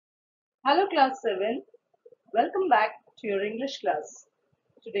Hello class 7, welcome back to your English class.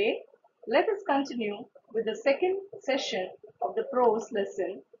 Today, let us continue with the second session of the prose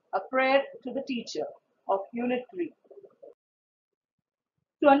lesson, A Prayer to the Teacher of Unit 3.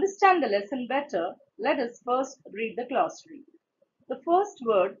 To understand the lesson better, let us first read the glossary. The first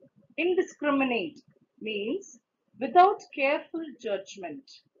word, indiscriminate, means without careful judgment.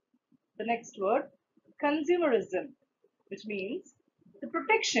 The next word, consumerism, which means the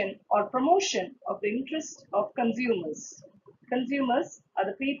protection or promotion of the interest of consumers. Consumers are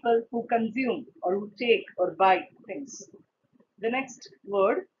the people who consume or who take or buy things. The next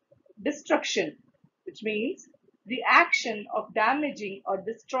word, destruction, which means the action of damaging or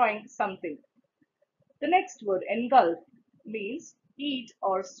destroying something. The next word, engulf, means eat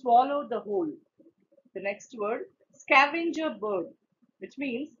or swallow the whole. The next word, scavenger bird, which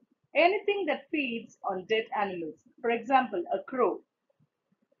means anything that feeds on dead animals. For example, a crow.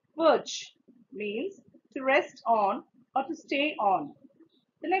 Perch means to rest on or to stay on.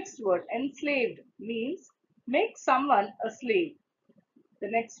 The next word, enslaved, means make someone a slave. The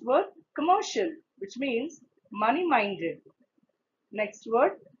next word, commercial, which means money minded. Next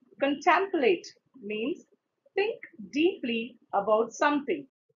word, contemplate, means think deeply about something.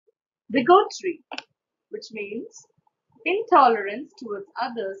 Bigotry, which means intolerance towards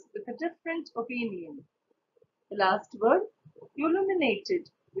others with a different opinion. The last word, illuminated,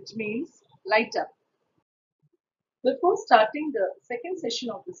 which means light up. Before starting the second session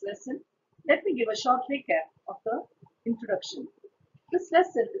of this lesson, let me give a short recap of the introduction. This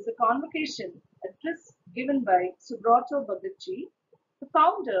lesson is a convocation address given by Subrato Bhagatji, the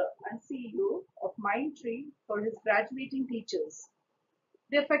founder and CEO of Mindtree, for his graduating teachers,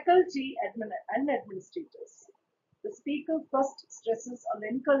 their faculty and administrators. The speaker first stresses on the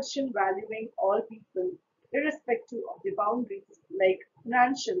inculcation valuing all people, irrespective of the boundaries like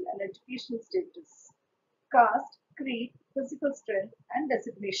financial and educational status, caste, creed, physical strength, and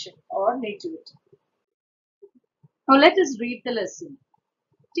designation or nativity. Now let us read the lesson.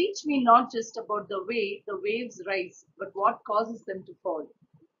 Teach me not just about the way the waves rise, but what causes them to fall.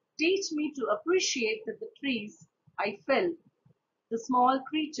 Teach me to appreciate that the trees I fell, the small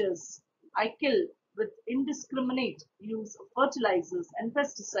creatures I kill with indiscriminate use of fertilizers and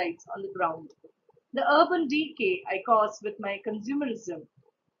pesticides on the ground, the urban decay I cause with my consumerism,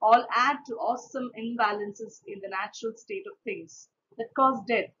 all add to awesome imbalances in the natural state of things that cause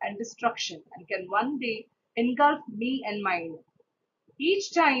death and destruction and can one day engulf me and mine.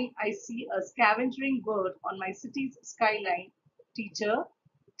 Each time I see a scavengering bird on my city's skyline, teacher,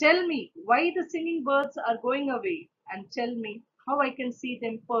 tell me why the singing birds are going away and tell me how I can see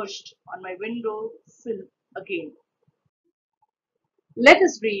them perched on my window sill again. Let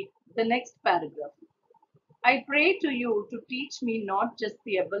us read the next paragraph. I pray to you to teach me not just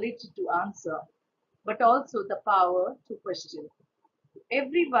the ability to answer, but also the power to question.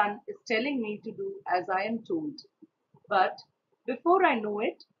 Everyone is telling me to do as I am told, but before I know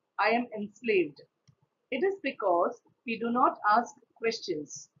it, I am enslaved. It is because we do not ask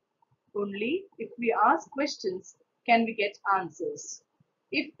questions. Only if we ask questions can we get answers.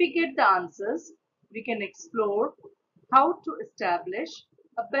 If we get the answers, we can explore how to establish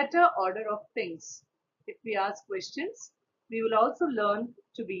a better order of things. If we ask questions, we will also learn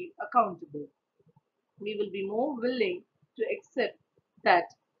to be accountable. We will be more willing to accept that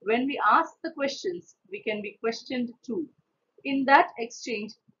when we ask the questions, we can be questioned too. In that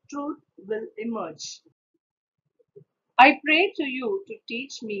exchange, truth will emerge. I pray to you to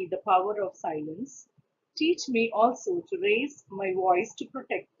teach me the power of silence. Teach me also to raise my voice to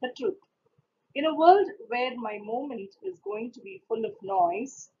protect the truth. In a world where my moment is going to be full of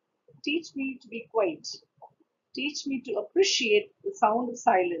noise, teach me to be quiet. Teach me to appreciate the sound of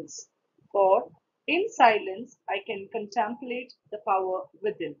silence, for in silence I can contemplate the power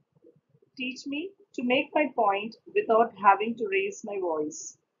within. Teach me to make my point without having to raise my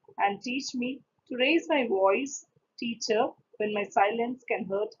voice, and teach me to raise my voice, teacher, when my silence can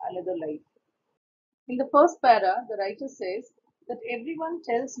hurt another life. In the first para, the writer says that everyone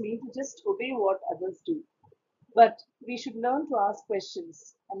tells me to just obey what others do. But we should learn to ask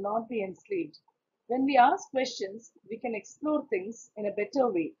questions and not be enslaved. When we ask questions, we can explore things in a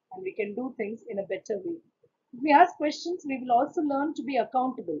better way and we can do things in a better way. If we ask questions, we will also learn to be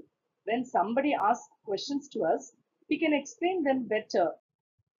accountable. When somebody asks questions to us, we can explain them better.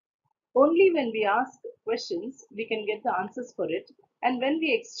 Only when we ask questions, we can get the answers for it. And when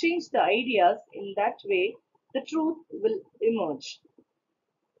we exchange the ideas in that way, the truth will emerge.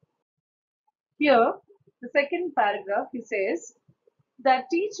 Here, the second paragraph, he says that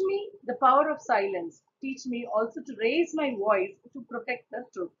teach me the power of silence. Teach me also to raise my voice to protect the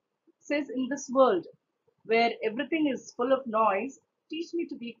truth. says, in this world where everything is full of noise, teach me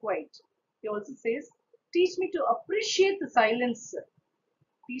to be quiet. He also says, teach me to appreciate the silence.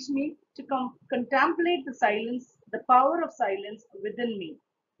 Teach me to contemplate the silence, the power of silence within me.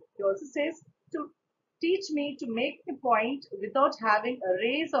 He also says to teach me to make a point without having a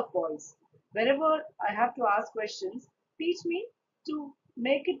raise of voice. Wherever I have to ask questions, teach me to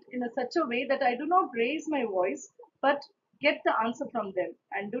make it in such a way that I do not raise my voice but get the answer from them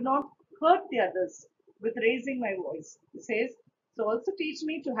and do not hurt the others with raising my voice. He says, so also teach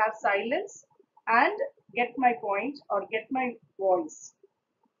me to have silence and get my point or get my voice.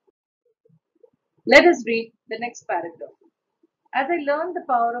 Let us read the next paragraph. As I learn the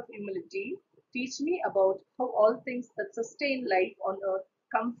power of humility, teach me about how all things that sustain life on earth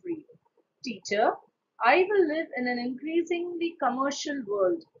come free. Teacher, I will live in an increasingly commercial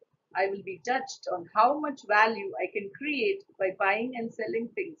world. I will be judged on how much value I can create by buying and selling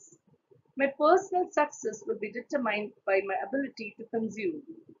things. My personal success will be determined by my ability to consume.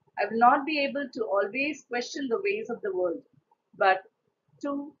 I will not be able to always question the ways of the world, but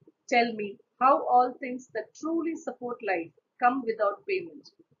to tell me how all things that truly support life come without payment.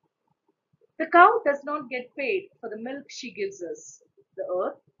 The cow does not get paid for the milk she gives us. The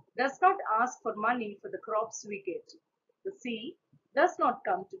earth does not ask for money for the crops we get. The sea does not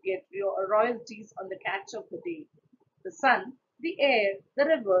come to get your royalties on the catch of the day. The sun, the air, the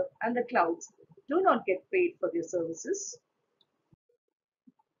river, and the clouds do not get paid for their services.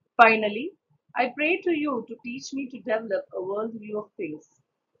 Finally, I pray to you to teach me to develop a world view of things.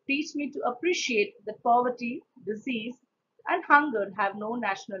 Teach me to appreciate that poverty, disease, and hunger have no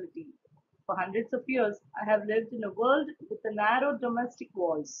nationality. For hundreds of years, I have lived in a world with a narrow domestic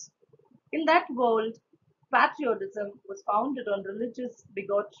walls. In that world, patriotism was founded on religious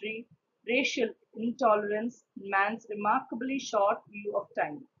bigotry, racial intolerance, and man's remarkably short view of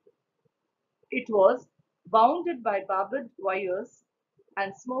time. It was bounded by barbed wires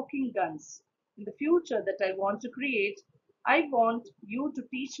and smoking guns. In the future that I want to create, I want you to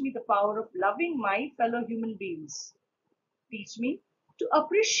teach me the power of loving my fellow human beings. Teach me to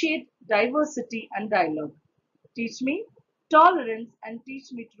appreciate diversity and dialogue. Teach me tolerance and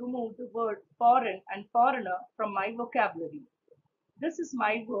teach me to remove the word foreign and foreigner from my vocabulary. This is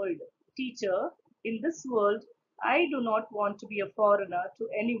my world, teacher. In this world, I do not want to be a foreigner to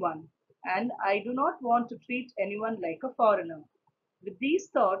anyone, and I do not want to treat anyone like a foreigner. With these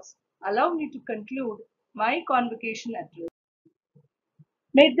thoughts, allow me to conclude my convocation address.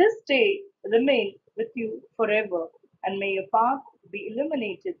 May this day remain with you forever, and may your path be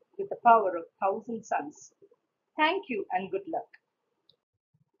illuminated with the power of thousand suns. Thank you and good luck.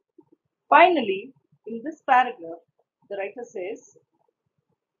 Finally, in this paragraph, the writer says,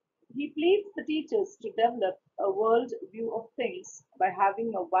 he pleads the teachers to develop a world view of things by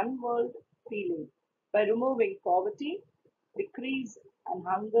having a one world feeling, by removing poverty, decrease, and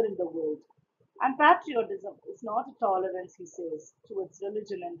hunger in the world. And patriotism is not a tolerance, he says, towards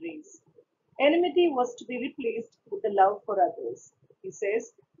religion and race. Enmity was to be replaced with the love for others. He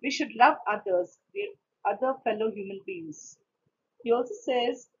says we should love others, the other fellow human beings. He also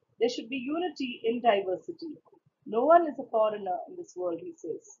says there should be unity in diversity. No one is a foreigner in this world, he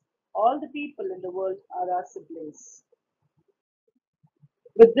says. All the people in the world are our siblings.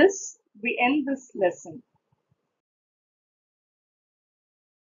 With this, we end this lesson.